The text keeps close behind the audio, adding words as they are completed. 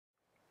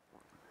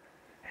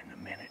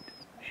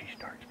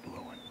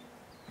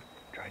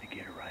tried to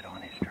get her right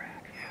on his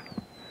track.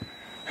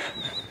 Yeah.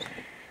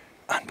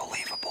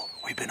 Unbelievable.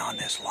 We've been on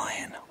this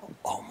lion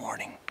all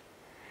morning.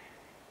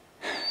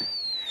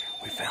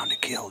 We found a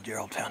kill.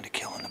 Gerald found a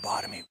kill in the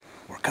bottom.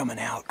 We're coming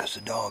out because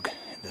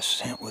the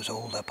scent was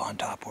old up on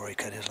top where he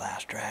cut his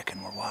last track,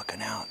 and we're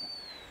walking out.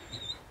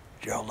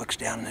 Gerald looks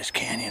down in this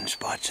canyon and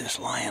spots this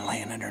lion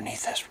laying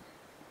underneath this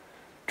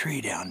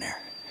tree down there.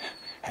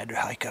 Had to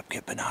hike up,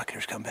 get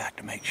binoculars, come back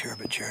to make sure,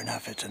 but sure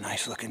enough, it's a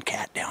nice looking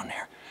cat down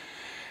there.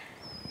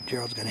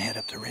 Gerald's gonna head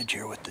up the ridge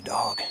here with the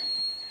dog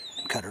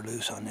and cut her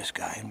loose on this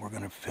guy, and we're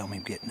gonna film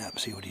him getting up and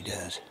see what he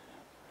does.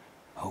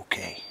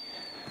 Okay.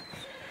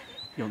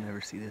 You'll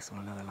never see this on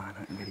another lion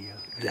hunting video.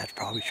 That's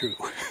probably true.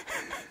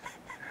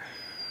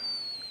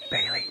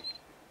 Bailey,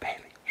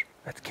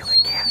 let's kill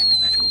that cat.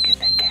 Let's go get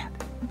that cat.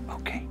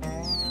 Okay.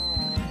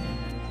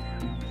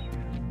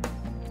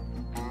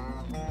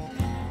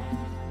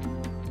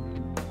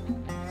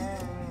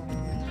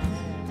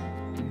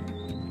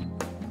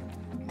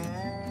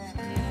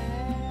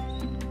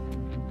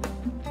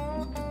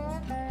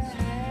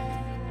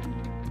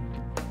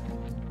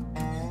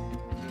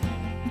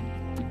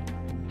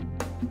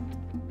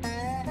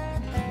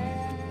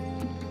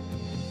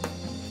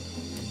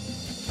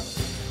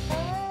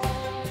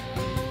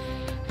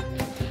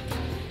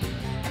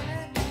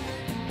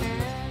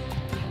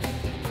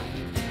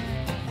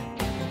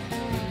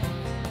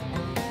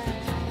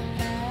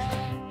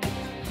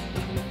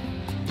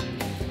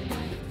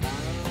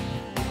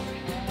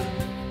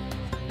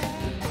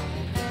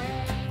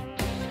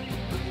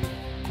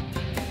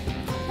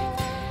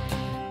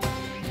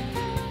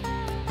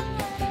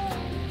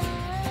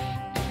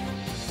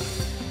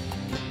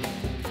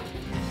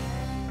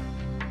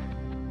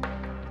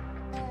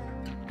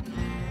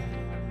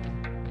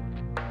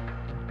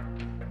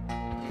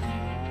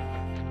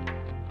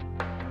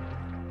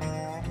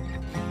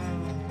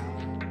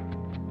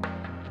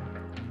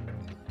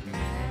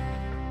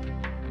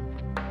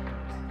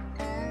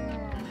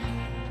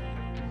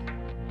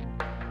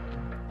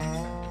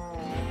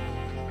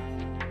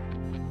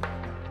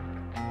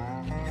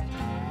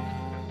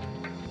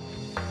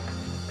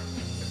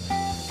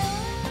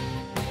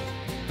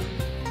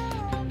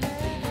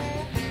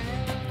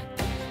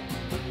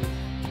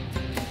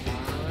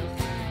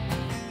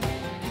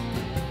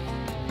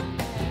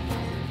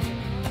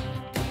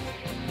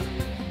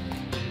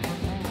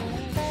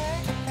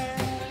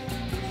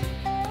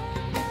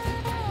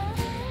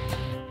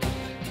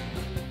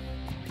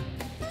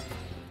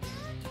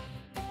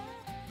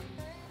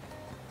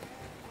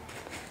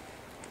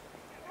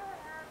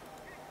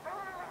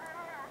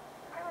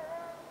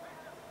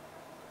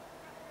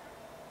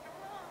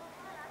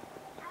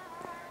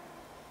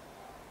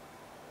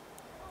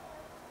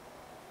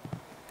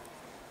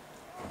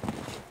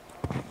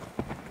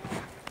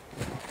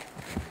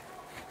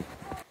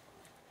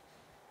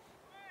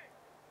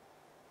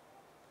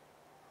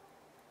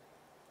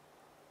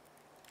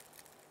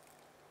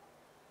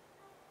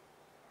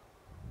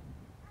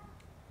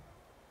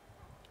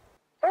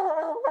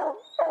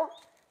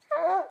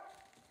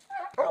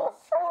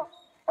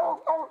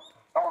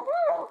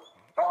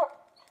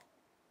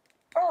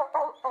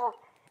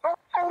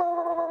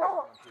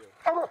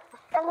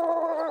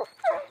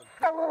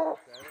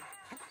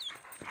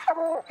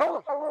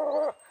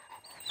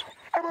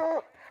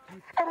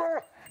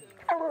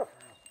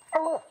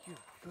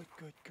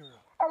 Good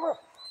girl.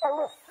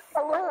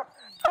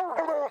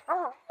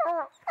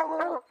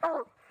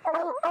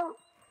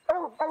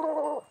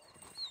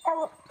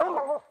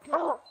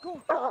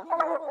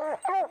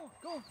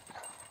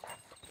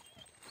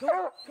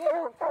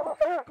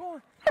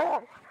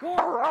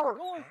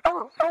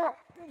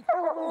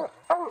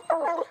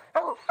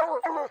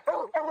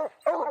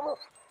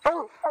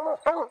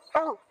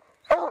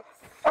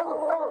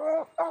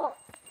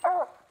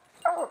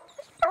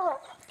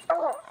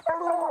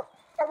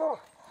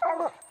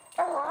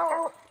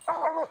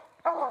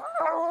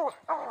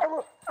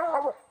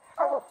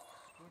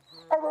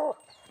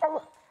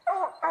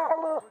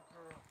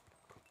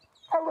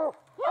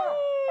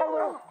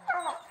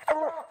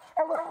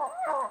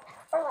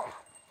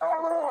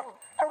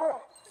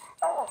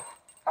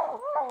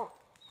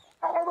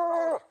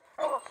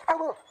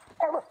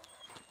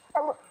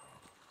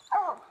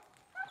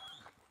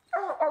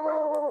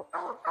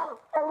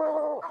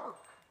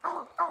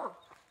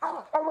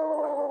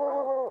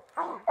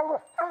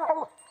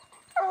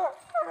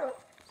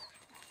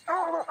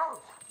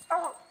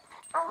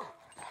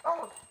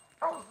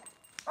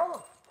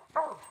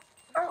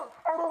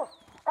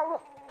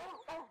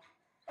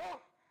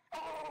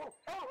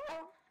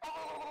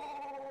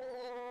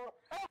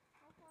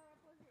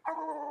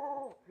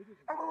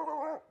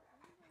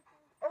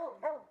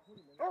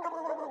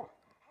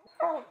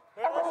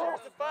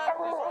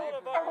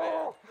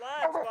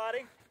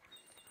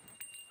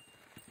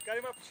 Got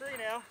him up a tree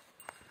now.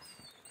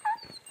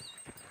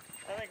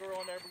 I think we're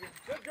on there.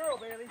 Good girl,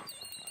 Bailey.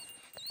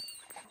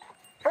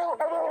 Good girl,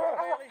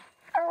 Bailey.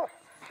 Well,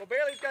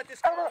 Bailey's got this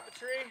car up the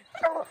tree.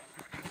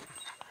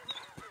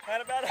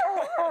 Had about a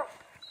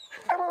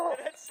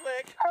that's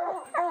slick.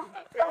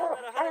 We had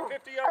about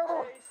 150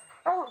 yard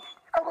chase.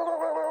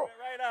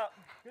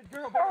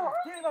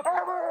 him up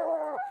here.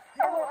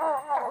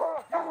 Good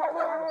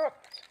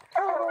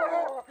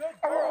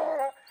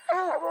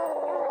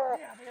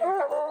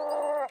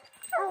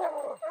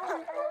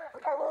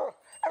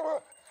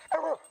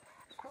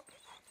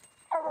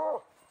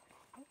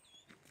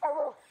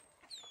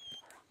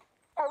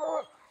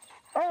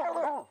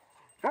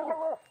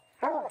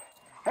girl.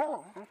 Yeah,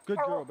 Good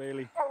girl,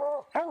 Bailey. Come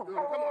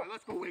on,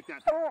 let's go wake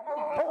that. Come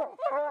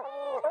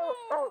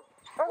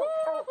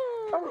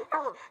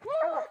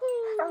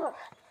on.